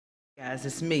Guys,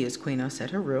 it's me, it's Queen Osset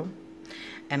Haru,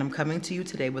 and I'm coming to you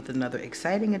today with another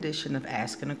exciting edition of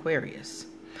Ask An Aquarius.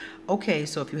 Okay,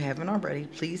 so if you haven't already,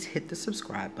 please hit the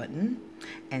subscribe button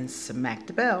and smack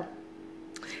the bell.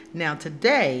 Now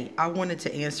today, I wanted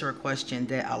to answer a question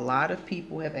that a lot of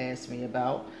people have asked me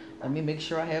about. Let me make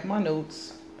sure I have my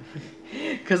notes.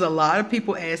 Because a lot of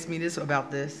people ask me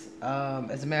about this.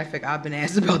 As a matter of fact, I've been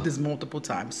asked about this multiple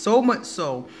times. So much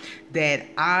so that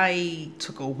I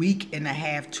took a week and a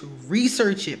half to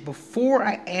research it before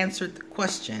I answered the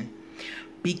question,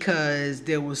 because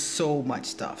there was so much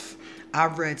stuff.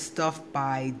 I've read stuff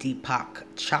by Deepak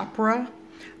Chopra.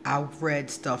 I've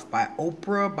read stuff by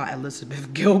Oprah, by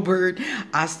Elizabeth Gilbert.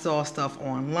 I saw stuff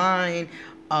online.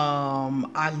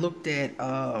 I looked at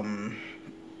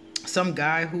some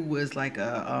guy who was like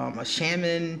a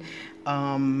shaman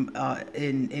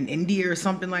in India or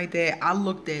something like that. I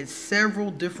looked at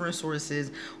several different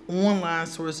sources, online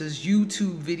sources,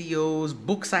 YouTube videos,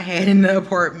 books I had in the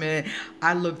apartment.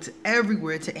 I looked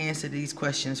everywhere to answer these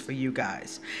questions for you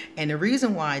guys. And the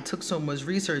reason why I took so much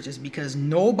research is because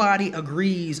nobody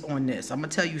agrees on this. I'm gonna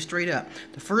tell you straight up.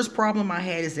 The first problem I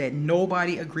had is that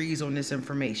nobody agrees on this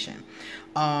information.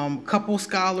 Couple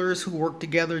scholars who worked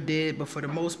together did, but for the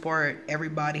most part,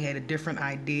 everybody had a different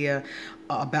idea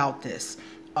about this.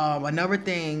 Another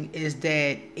thing is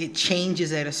that it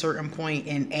changes at a certain point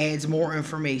and adds more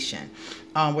information.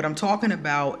 What I'm talking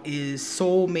about is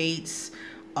soulmates,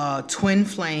 twin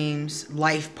flames,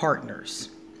 life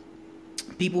partners.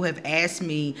 People have asked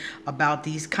me about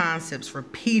these concepts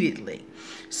repeatedly,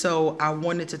 so I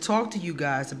wanted to talk to you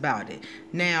guys about it.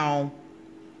 Now,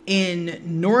 in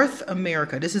North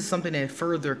America, this is something that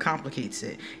further complicates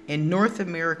it. In North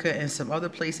America and some other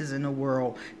places in the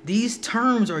world, these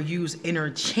terms are used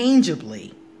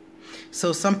interchangeably.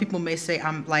 So some people may say,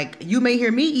 you may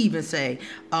hear me even say,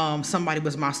 somebody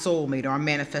was my soulmate, or I'm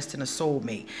manifesting a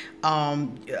soulmate.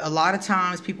 A lot of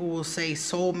times people will say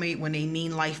soulmate when they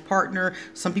mean life partner.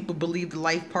 Some people believe the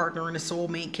life partner and the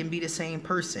soulmate can be the same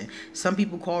person. Some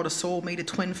people call the soulmate a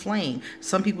twin flame.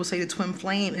 Some people say the twin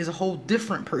flame is a whole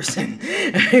different person,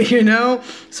 you know?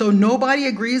 So nobody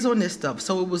agrees on this stuff.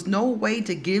 So it was no way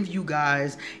to give you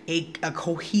guys a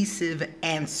cohesive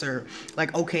answer.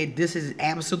 Like, okay, this is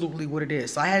absolutely what it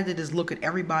is. So I had to just look at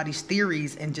everybody's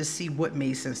theories and just see what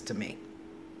made sense to me.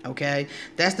 Okay,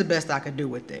 that's the best I could do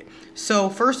with it. So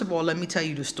first of all, let me tell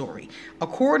you the story.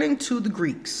 According to the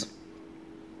Greeks,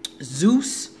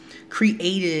 Zeus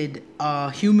created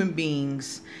human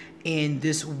beings in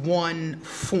this one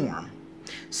form.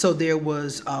 So there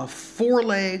was 4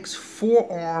 legs,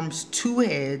 4 arms, 2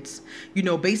 heads. You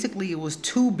know, basically it was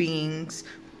 2 beings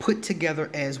put together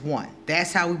as one.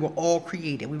 That's how we were all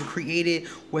created. We were created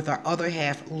with our other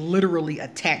half literally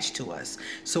attached to us.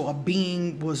 So a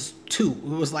being was 2. It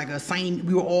was like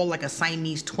we were all like a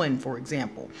Siamese twin, for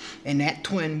example. And that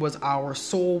twin was our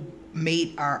soul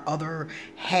mate, our other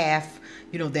half,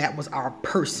 you know, that was our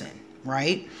person,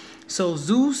 right? So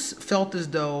Zeus felt as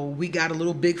though we got a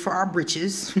little big for our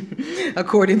britches,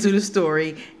 according to the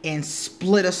story, and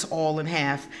split us all in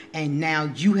half. And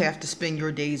now you have to spend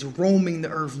your days roaming the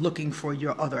earth looking for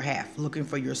your other half, looking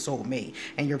for your soulmate.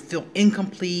 And you feel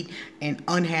incomplete and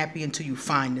unhappy until you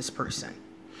find this person.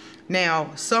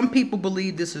 Now, some people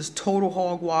believe this is total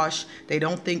hogwash. They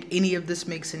don't think any of this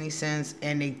makes any sense,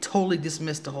 and they totally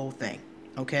dismiss the whole thing.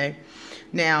 Okay?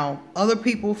 Now, other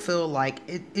people feel like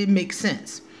it makes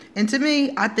sense. And to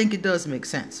me, I think it does make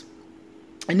sense.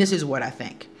 And this is what I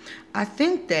think. I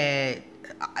think that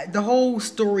the whole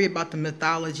story about the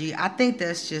mythology, I think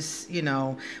that's just, you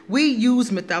know, we use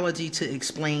mythology to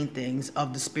explain things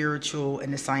of the spiritual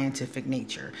and the scientific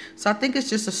nature. So I think it's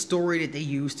just a story that they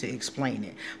use to explain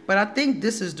it. But I think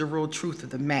this is the real truth of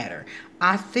the matter.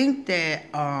 I think that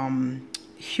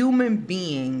human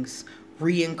beings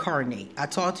reincarnate. I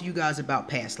talked to you guys about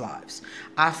past lives.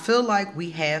 I feel like we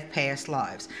have past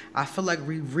lives. I feel like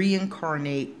we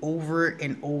reincarnate over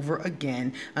and over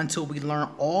again until we learn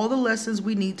all the lessons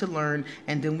we need to learn,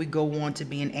 and then we go on to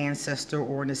be an ancestor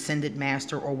or an ascended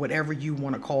master or whatever you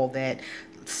want to call that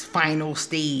final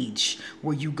stage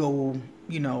where you go,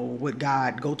 you know, with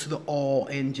God, go to the all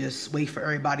and just wait for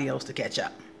everybody else to catch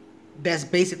up. That's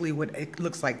basically what it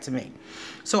looks like to me.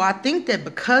 So I think that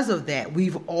because of that,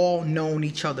 we've all known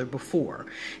each other before.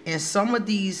 And some of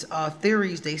these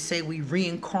theories, they say we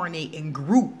reincarnate in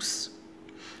groups.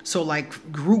 So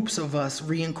like groups of us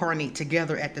reincarnate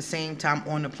together at the same time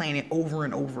on the planet over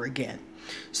and over again.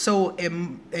 So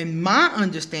in my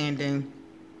understanding,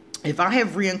 if I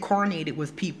have reincarnated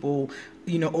with people,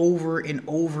 you know, over and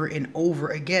over and over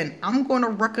again, I'm going to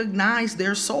recognize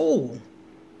their soul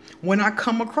when I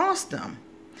come across them.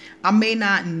 I may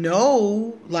not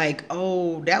know, like,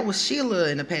 oh, that was Sheila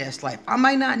in the past life. I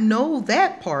might not know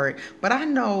that part, but I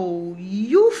know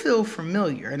you feel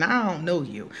familiar, and I don't know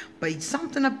you, but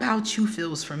something about you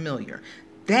feels familiar.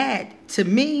 That, to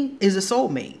me, is a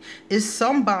soulmate. It's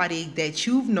somebody that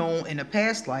you've known in a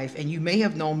past life, and you may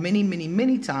have known many, many,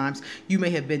 many times. You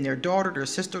may have been their daughter, their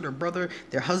sister, their brother,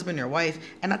 their husband, their wife,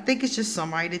 and I think it's just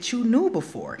somebody that you knew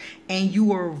before. And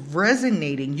you are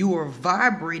resonating, you are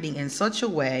vibrating in such a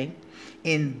way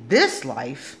in this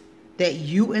life that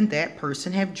you and that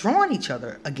person have drawn each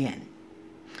other again.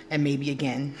 And maybe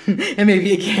again, and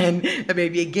maybe again, and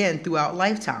maybe again throughout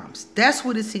lifetimes. That's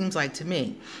what it seems like to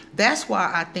me. That's why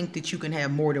I think that you can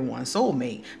have more than one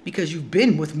soulmate, because you've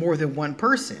been with more than one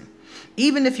person.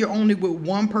 Even if you're only with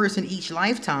one person each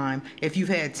lifetime, if you've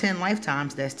had 10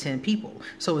 lifetimes, that's 10 people.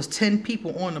 So it's 10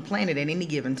 people on the planet at any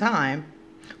given time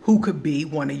who could be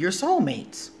one of your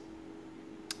soulmates.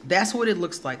 That's what it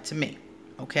looks like to me,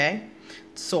 okay?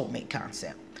 Soulmate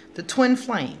concept. The twin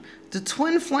flame. The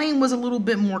twin flame was a little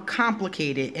bit more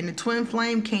complicated, and the twin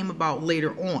flame came about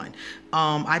later on.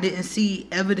 I didn't see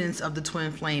evidence of the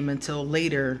twin flame until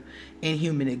later in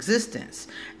human existence.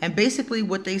 And basically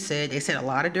what they said a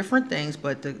lot of different things,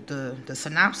 but the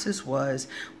synopsis was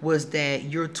that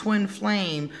your twin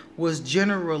flame was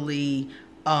generally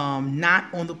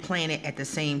not on the planet at the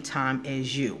same time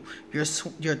as you.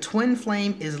 Your twin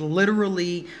flame is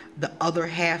literally the other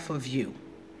half of you.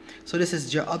 So this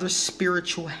is your other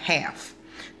spiritual half.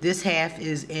 This half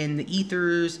is in the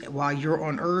ethers while you're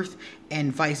on earth,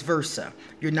 and vice versa.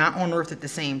 You're not on earth at the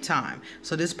same time.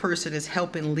 So this person is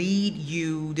helping lead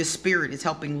you, this spirit is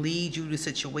helping lead you to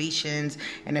situations,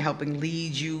 and they're helping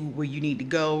lead you where you need to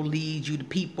go, lead you to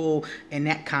people, and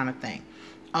that kind of thing.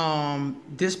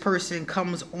 This person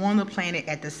comes on the planet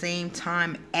at the same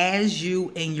time as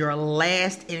you in your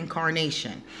last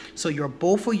incarnation. So you're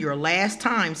both of your last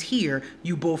times here,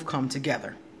 you both come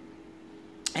together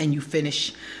and you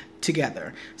finish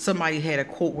together. Somebody had a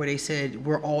quote where they said,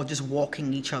 we're all just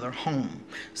walking each other home.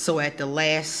 So at the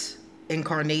last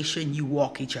incarnation, you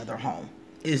walk each other home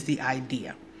is the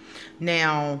idea.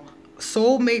 Now,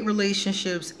 soulmate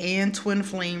relationships and twin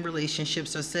flame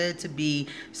relationships are said to be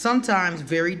sometimes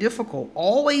very difficult,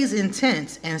 always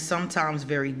intense, and sometimes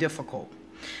very difficult.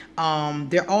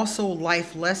 They're also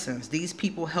life lessons. These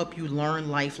people help you learn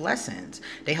life lessons.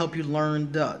 They help you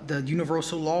learn the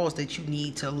universal laws that you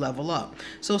need to level up.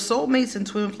 So soulmates and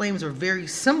twin flames are very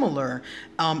similar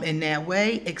in that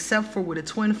way, except for with a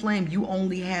twin flame, you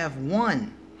only have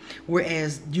one.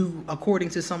 Whereas you, according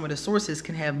to some of the sources,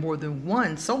 can have more than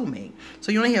one soulmate. So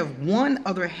you only have one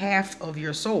other half of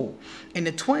your soul. In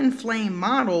the twin flame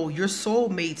model, your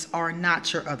soulmates are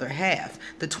not your other half.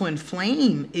 The twin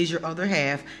flame is your other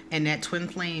half, and that twin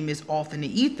flame is off in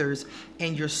the ethers.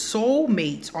 And your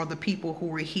soulmates are the people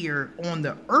who are here on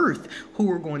the earth who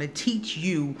are going to teach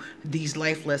you these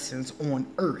life lessons on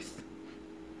earth,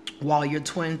 while your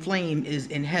twin flame is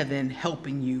in heaven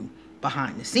helping you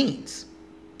behind the scenes.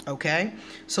 Okay,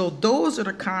 so those are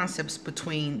the concepts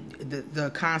between the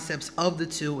concepts of the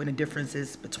two and the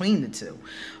differences between the two.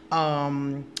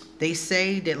 They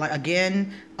say that, like,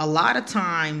 again, a lot of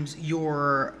times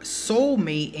your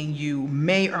soulmate and you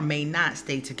may or may not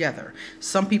stay together.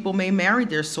 Some people may marry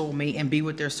their soulmate and be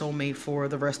with their soulmate for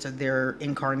the rest of their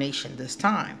incarnation this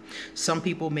time. Some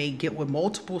people may get with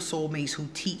multiple soulmates who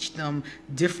teach them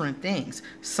different things.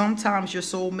 Sometimes your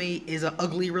soulmate is an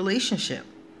ugly relationship.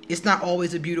 It's not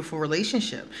always a beautiful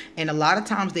relationship. And a lot of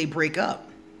times they break up.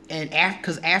 And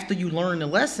because after you learn the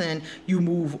lesson, you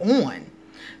move on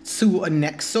to a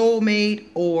next soulmate,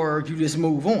 or you just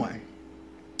move on.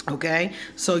 Okay?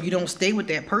 So you don't stay with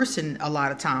that person a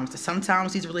lot of times.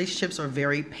 Sometimes these relationships are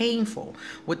very painful.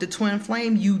 With the twin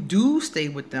flame, you do stay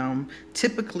with them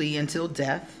typically until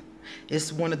death.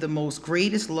 It's one of the most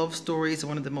greatest love stories,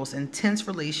 one of the most intense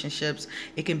relationships.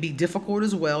 It can be difficult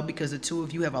as well because the two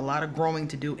of you have a lot of growing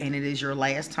to do, and it is your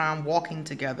last time walking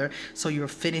together. So you're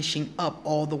finishing up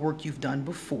all the work you've done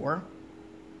before.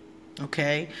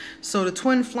 Okay, so the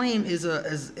twin flame is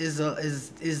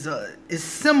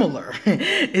similar.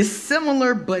 It's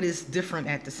similar, but it's different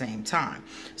at the same time.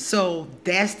 So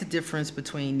that's the difference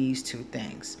between these two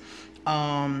things.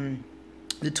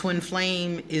 The twin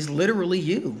flame is literally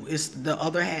you. It's the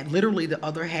other half, literally the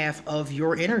other half of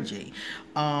your energy.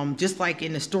 Just like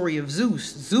in the story of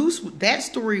Zeus, that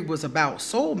story was about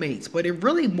soulmates, but it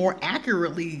really more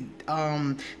accurately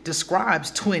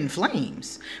describes twin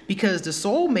flames, because the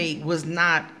soulmate was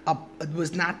not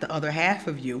the other half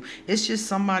of you. It's just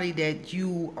somebody that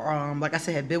you, like I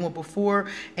said, had been with before,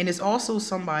 and it's also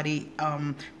somebody.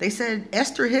 They said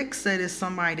Esther Hicks said it's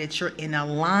somebody that you're in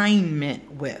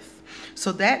alignment with.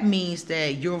 So that means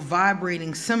that you're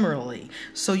vibrating similarly.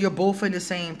 So you're both in the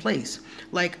same place.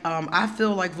 Like, I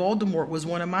feel like Voldemort was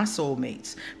one of my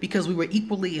soulmates because we were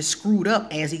equally as screwed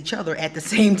up as each other at the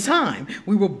same time.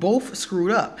 We were both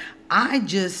screwed up. I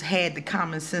just had the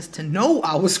common sense to know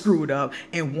I was screwed up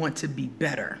and want to be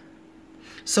better.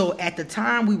 So at the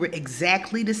time we were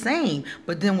exactly the same.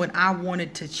 But then when I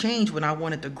wanted to change, when I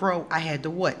wanted to grow, I had to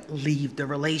what? Leave the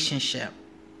relationship.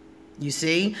 You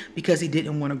see, because he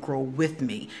didn't want to grow with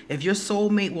me. If your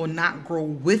soulmate will not grow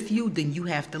with you, then you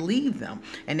have to leave them.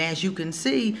 And as you can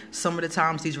see, some of the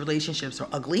times these relationships are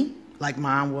ugly, like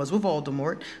mine was with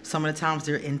Voldemort. Some of the times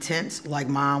they're intense, like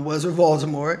mine was with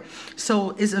Voldemort.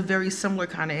 So it's a very similar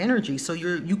kind of energy. So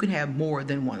you can have more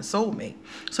than one soulmate.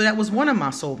 So that was one of my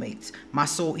soulmates. My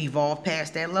soul evolved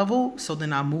past that level, so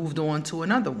then I moved on to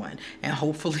another one. And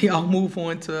hopefully I'll move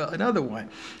on to another one.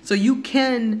 So you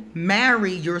can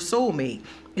marry your soulmate.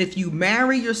 If you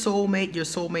marry your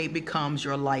soulmate becomes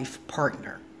your life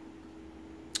partner.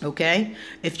 Okay,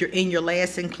 if you're in your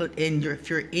last incarnation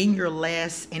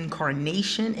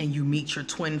and you meet your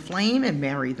twin flame and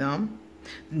marry them,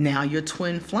 now your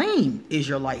twin flame is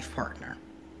your life partner.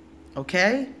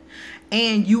 Okay,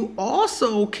 and you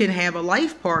also can have a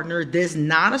life partner that's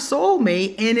not a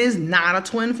soulmate and is not a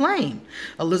twin flame.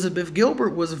 Elizabeth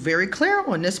Gilbert was very clear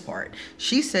on this part.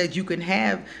 She said you can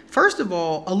have, first of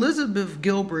all, Elizabeth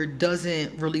Gilbert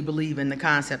doesn't really believe in the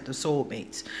concept of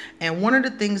soulmates. And one of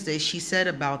the things that she said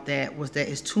about that was that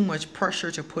it's too much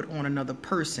pressure to put on another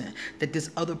person, that this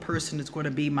other person is going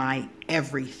to be my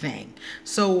everything.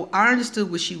 So I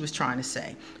understood what she was trying to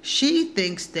say. She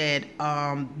thinks that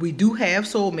we do have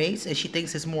soulmates, and she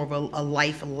thinks it's more of a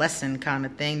life lesson kind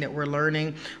of thing that we're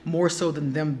learning, more so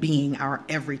than them being our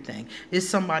everything. It's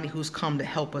somebody who's come to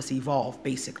help us evolve,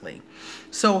 basically.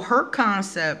 So her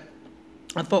concept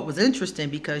I thought was interesting,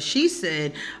 because she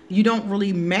said you don't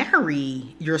really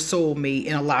marry your soulmate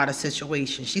in a lot of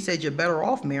situations. She said you're better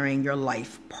off marrying your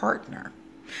life partner,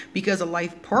 because a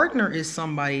life partner is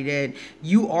somebody that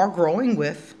you are growing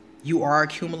with, you are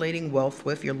accumulating wealth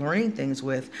with, you're learning things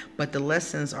with, but the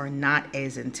lessons are not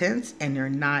as intense and they're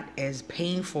not as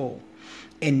painful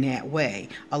in that way.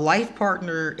 A life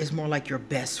partner is more like your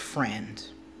best friend.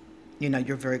 You know,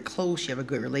 you're very close, you have a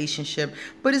good relationship,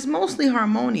 but it's mostly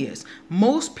harmonious.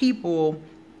 Most people,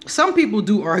 some people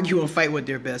do argue and fight with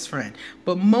their best friend,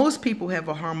 but most people have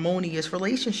a harmonious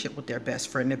relationship with their best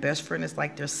friend. Their best friend is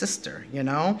like their sister, you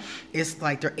know? It's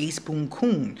like their ace boon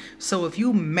coon. So if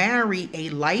you marry a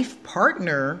life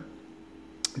partner,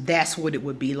 that's what it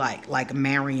would be like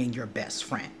marrying your best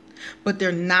friend. But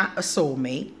they're not a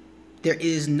soulmate. There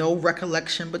is no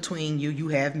recollection between you. You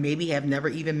maybe have never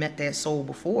even met that soul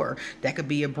before. That could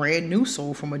be a brand new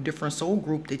soul from a different soul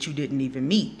group that you didn't even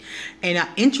meet. And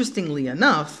interestingly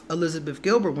enough, Elizabeth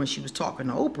Gilbert, when she was talking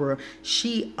to Oprah,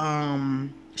 she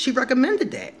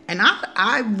recommended that. And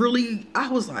I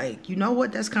was like, you know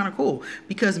what? That's kind of cool,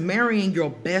 because marrying your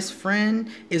best friend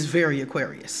is very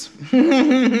Aquarius.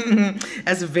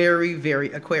 That's very,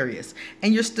 very Aquarius.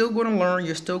 And you're still going to learn,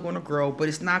 you're still going to grow, but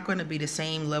it's not going to be the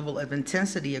same level of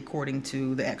intensity according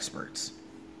to the experts.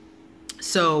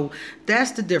 So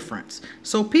that's the difference.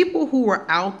 So people who are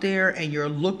out there and you're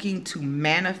looking to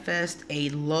manifest a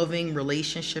loving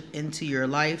relationship into your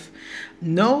life,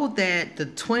 know that the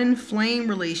twin flame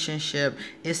relationship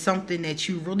is something that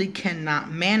you really cannot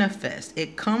manifest.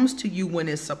 It comes to you when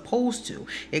it's supposed to.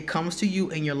 It comes to you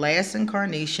in your last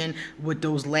incarnation with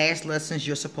those last lessons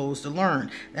you're supposed to learn.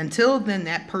 Until then,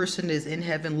 that person is in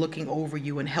heaven looking over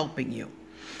you and helping you.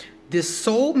 This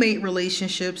soulmate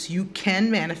relationships you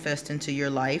can manifest into your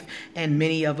life, and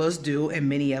many of us do, and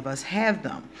many of us have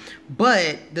them.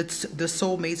 But the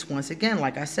soulmates, once again,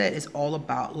 like I said, is all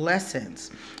about lessons.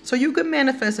 So you can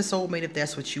manifest a soulmate if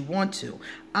that's what you want to.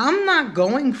 I'm not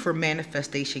going for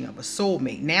manifestation of a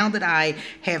soulmate. Now that I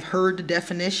have heard the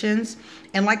definitions,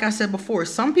 and like I said before,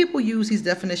 some people use these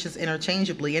definitions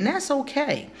interchangeably, and that's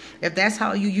okay. If that's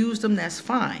how you use them, that's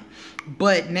fine.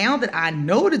 But now that I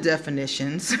know the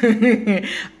definitions,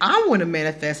 I want to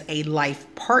manifest a life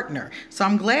partner. So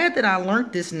I'm glad that I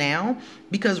learned this now,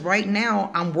 because right now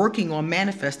I'm working on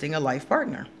manifesting a life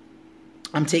partner.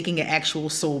 I'm taking an actual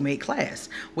soulmate class,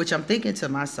 which I'm thinking to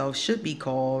myself should be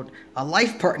called a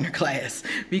life partner class,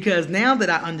 because now that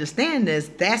I understand this,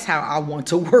 that's how I want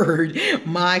to word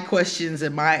my questions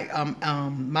and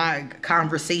my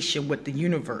conversation with the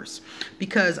universe.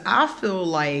 Because I feel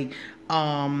like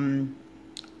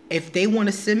if they want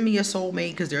to send me a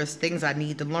soulmate because there's things I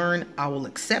need to learn, I will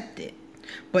accept it.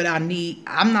 But I'm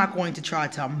not going to try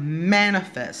to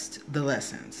manifest the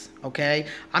lessons, okay?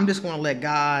 I'm just going to let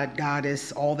God,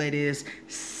 Goddess, all that is,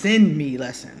 send me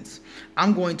lessons.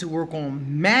 I'm going to work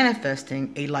on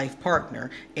manifesting a life partner,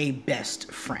 a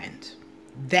best friend.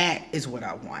 That is what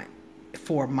I want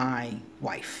for my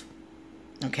wife,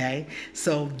 okay?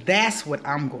 So that's what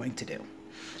I'm going to do.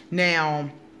 Now,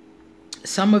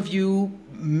 some of you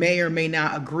may or may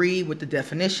not agree with the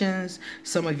definitions.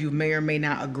 Some of you may or may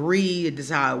not agree this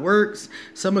is how it works.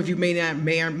 Some of you may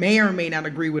or may not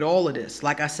agree with all of this.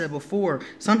 Like I said before,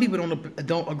 some people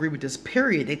don't agree with this,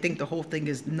 period. They think the whole thing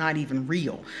is not even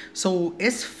real. So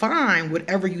it's fine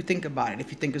whatever you think about it.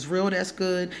 If you think it's real, that's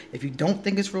good. If you don't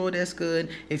think it's real, that's good.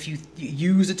 If you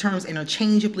use the terms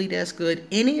interchangeably, that's good.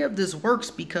 Any of this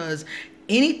works, because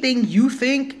anything you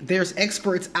think, there's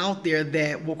experts out there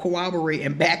that will corroborate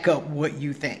and back up what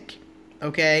you think.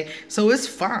 Okay, so it's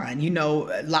fine. You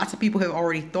know, lots of people have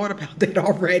already thought about that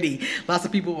already. Lots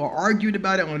of people are arguing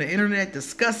about it on the internet,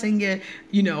 discussing it.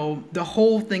 You know, the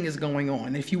whole thing is going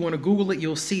on. If you want to Google it,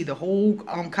 you'll see the whole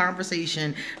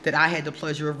conversation that I had the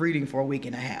pleasure of reading for a week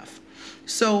and a half.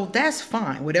 So that's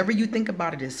fine. Whatever you think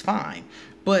about it is fine.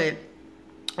 But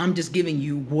I'm just giving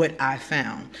you what I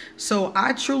found. So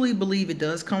I truly believe it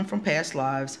does come from past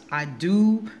lives. I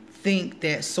do think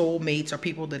that soulmates are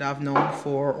people that I've known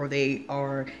for, or they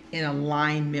are in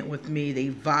alignment with me. They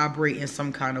vibrate in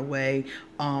some kind of way,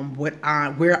 where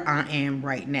I am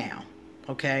right now.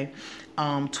 Okay.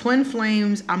 Twin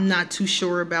flames, I'm not too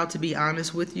sure about, to be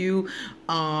honest with you.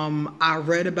 I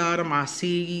read about them. I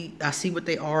see what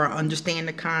they are. I understand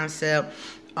the concept.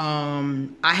 I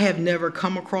have never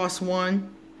come across one.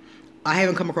 I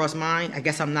haven't come across mine. I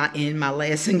guess I'm not in my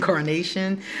last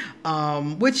incarnation,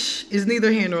 which is neither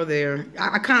here nor there.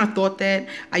 I kind of thought that.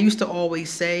 I used to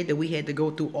always say that we had to go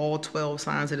through all 12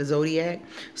 signs of the zodiac.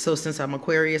 So since I'm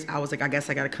Aquarius, I was like, I guess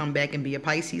I got to come back and be a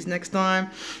Pisces next time.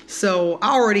 So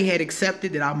I already had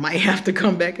accepted that I might have to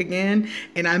come back again.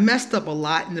 And I messed up a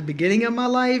lot in the beginning of my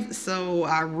life. So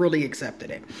I really accepted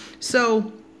it.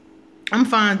 So I'm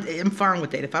fine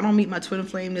with that. If I don't meet my twin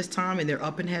flame this time and they're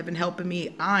up in heaven helping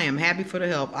me, I am happy for the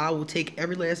help. I will take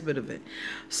every last bit of it.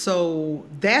 So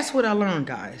that's what I learned,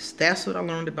 guys. That's what I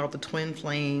learned about the twin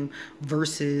flame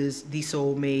versus the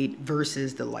soulmate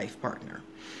versus the life partner.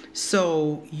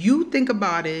 So you think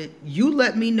about it. You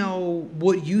let me know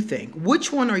what you think.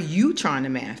 Which one are you trying to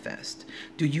manifest?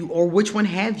 Or which one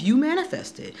have you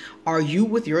manifested? Are you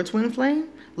with your twin flame?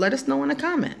 Let us know in the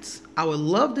comments. I would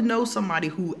love to know somebody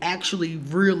who actually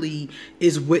really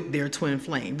is with their twin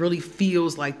flame, really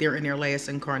feels like they're in their last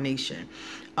incarnation.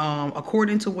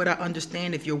 According to what I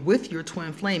understand, if you're with your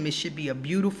twin flame, it should be a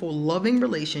beautiful, loving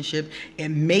relationship. It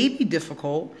may be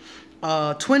difficult.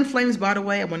 Twin flames, by the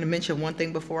way, I want to mention one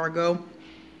thing before I go.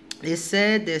 It's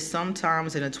said that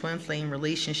sometimes in a twin flame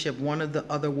relationship, one of the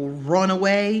other will run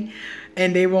away,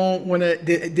 and they won't want to,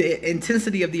 the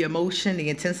intensity of the emotion, the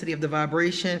intensity of the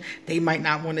vibration, they might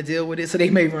not want to deal with it, so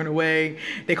they may run away.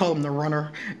 They call them the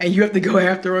runner, and you have to go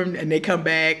after them, and they come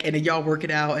back, and then y'all work it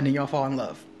out, and then y'all fall in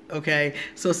love. Okay,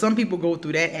 so some people go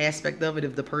through that aspect of it,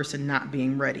 of the person not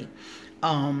being ready.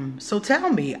 So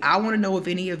tell me, I want to know if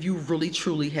any of you really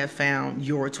truly have found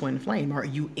your twin flame. Are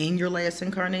you in your last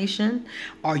incarnation?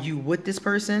 Are you with this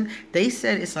person? They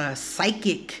said it's a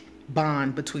psychic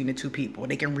bond between the two people.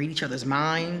 They can read each other's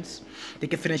minds. They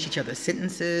can finish each other's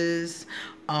sentences.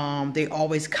 They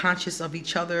always conscious of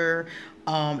each other.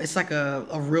 It's like a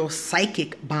real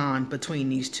psychic bond between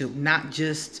these two, not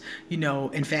just, you know,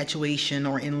 infatuation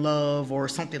or in love or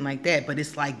something like that, but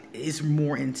it's like, it's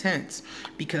more intense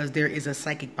because there is a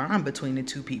psychic bond between the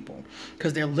two people,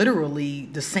 because they're literally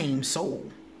the same soul.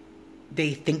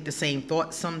 They think the same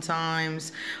thoughts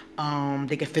sometimes.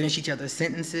 They can finish each other's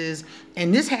sentences.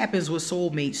 And this happens with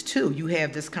soulmates too. You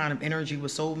have this kind of energy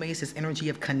with soulmates, this energy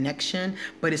of connection,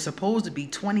 but it's supposed to be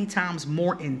 20 times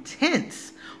more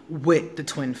intense with the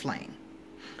twin flame.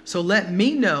 So let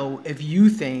me know if you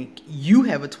think you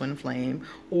have a twin flame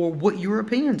or what your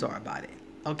opinions are about it.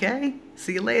 Okay?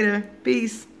 See you later.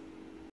 Peace.